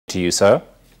to you, sir.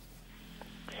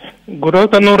 Good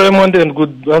afternoon, Raymond, and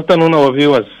good afternoon, our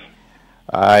viewers.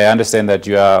 I understand that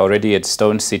you are already at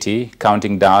Stone City,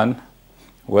 counting down.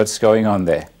 What's going on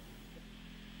there?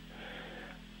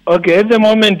 Okay, at the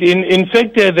moment, in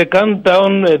fact, the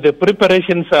countdown, the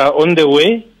preparations are on the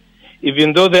way,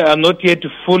 even though they are not yet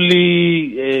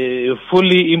fully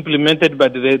implemented,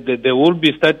 but they will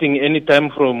be starting anytime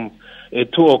from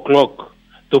 2 o'clock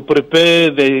to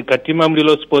prepare the Katima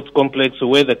Mulilo Sports Complex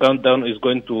where the countdown is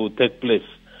going to take place.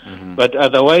 Mm-hmm. But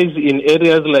otherwise, in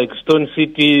areas like Stone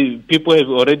City, people have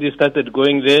already started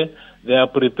going there. They are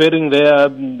preparing their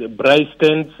braai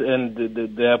stands and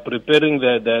they are preparing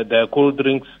their cold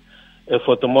drinks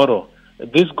for tomorrow.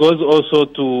 This goes also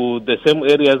to the same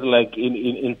areas like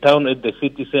in town at the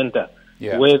city center,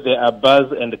 where there are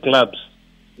bars and clubs.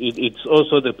 It's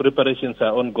also the preparations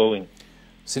are ongoing.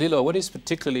 Sililo, what is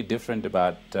particularly different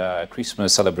about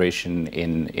Christmas celebration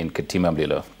in Katima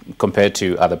Mulilo compared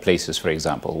to other places, for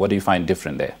example? What do you find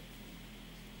different there?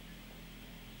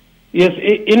 Yes,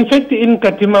 in fact, in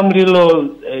Katima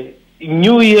Mulilo,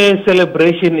 New Year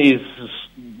celebration is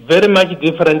very much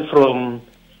different from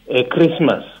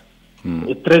Christmas.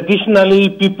 Traditionally,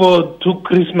 people took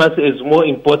Christmas as more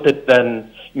important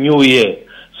than New Year.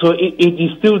 So it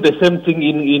is still the same thing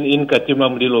in Katima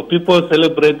Mulilo. People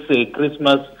celebrate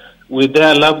Christmas with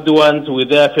their loved ones, with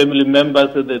their family members.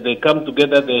 They come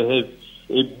together, they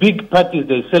have big parties,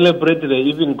 they celebrate, they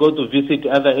even go to visit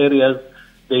other areas.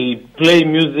 They play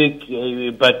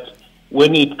music, but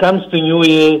when it comes to New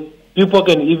Year, people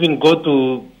can even go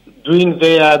to doing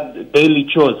their daily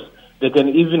chores. They can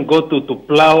even go to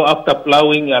plow. After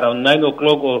plowing around 9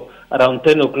 o'clock or around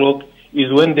 10 o'clock is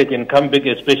when they can come back,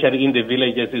 especially in the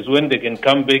villages, is when they can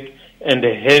come back and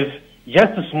have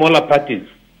just smaller parties.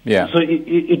 Yeah. So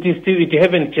it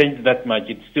haven't changed that much.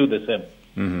 It's still the same.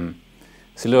 Mm-hmm.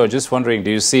 Sililo, just wondering, do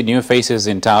you see new faces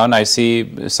in town? I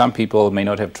see some people may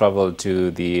not have traveled to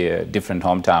the different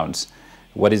hometowns.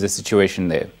 What is the situation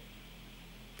there?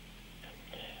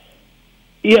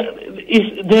 Yeah,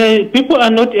 the people are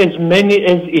not as many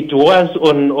as it was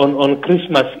on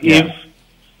Christmas Eve,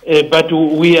 but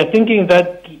we are thinking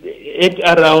that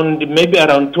maybe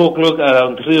around 2 o'clock,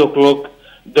 around 3 o'clock,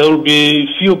 there will be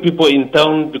few people in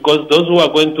town because those who are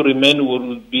going to remain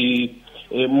will be,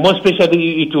 more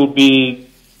especially it will be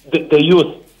the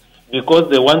youth, because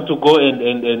they want to go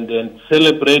and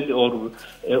celebrate or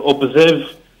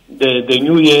observe the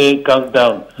New Year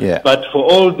countdown. Yeah. But for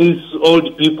all these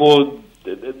old people,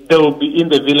 they will be in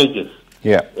the villages,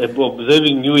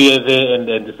 observing New Year there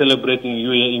and celebrating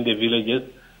New Year in the villages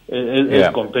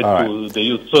as compared to the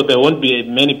youth. So there won't be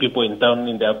many people in town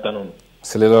in the afternoon.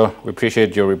 Sililo, we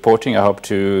appreciate your reporting. I hope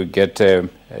to get a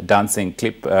dancing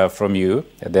clip from you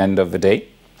at the end of the day.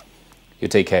 You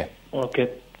take care. Okay.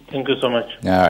 Thank you so much.